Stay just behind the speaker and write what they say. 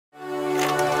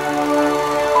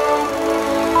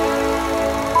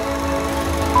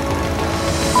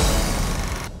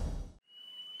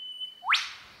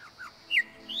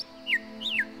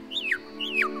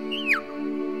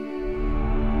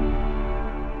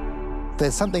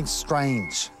There's something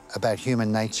strange about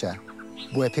human nature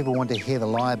where people want to hear the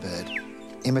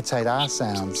lyrebird imitate our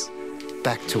sounds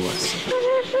back to us.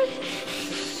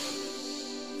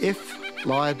 If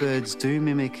lyrebirds do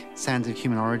mimic sounds of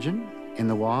human origin in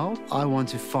the wild, I want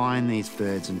to find these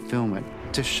birds and film it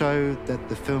to show that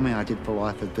the filming I did for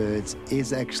Life of Birds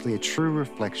is actually a true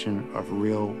reflection of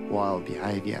real wild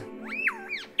behaviour.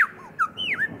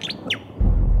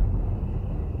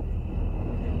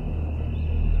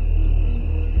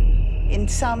 In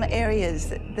some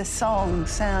areas, the song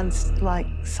sounds like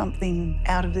something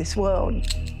out of this world.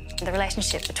 The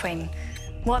relationship between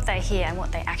what they hear and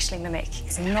what they actually mimic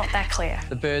is not that clear.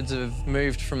 The birds have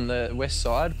moved from the west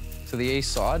side to the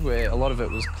east side, where a lot of it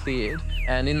was cleared,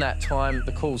 and in that time,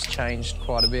 the calls changed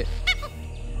quite a bit.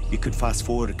 You could fast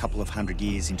forward a couple of hundred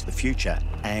years into the future,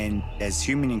 and as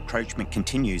human encroachment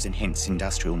continues, and hence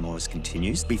industrial noise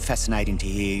continues, it'd be fascinating to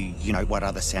hear, what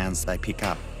other sounds they pick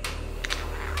up.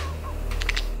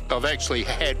 I've actually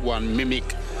had one mimic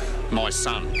my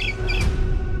son.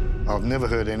 I've never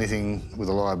heard anything with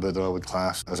a lyrebird that I would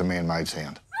class as a man-made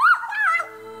sound.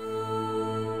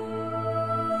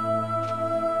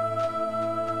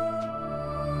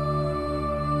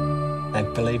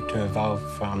 They're believed to evolve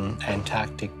from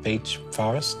Antarctic beach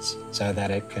forests so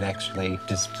that it could actually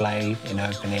display in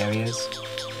open areas.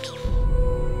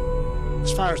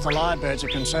 As far as the lyrebirds are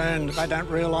concerned, they don't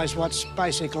realise what's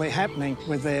basically happening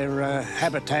with their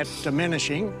habitat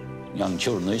diminishing. Young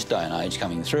children this day and age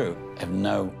coming through have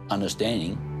no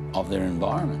understanding of their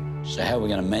environment. So how are we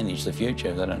going to manage the future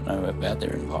if they don't know about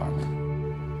their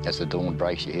environment? As the dawn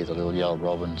breaks, you hear the little yellow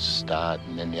robins start,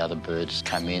 and then the other birds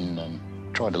come in, and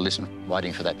try to listen,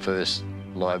 waiting for that first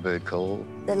lyrebird call.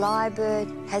 The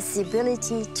lyrebird has the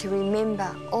ability to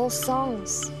remember all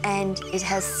songs, and it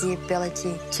has the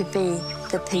ability to be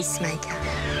the peacemaker.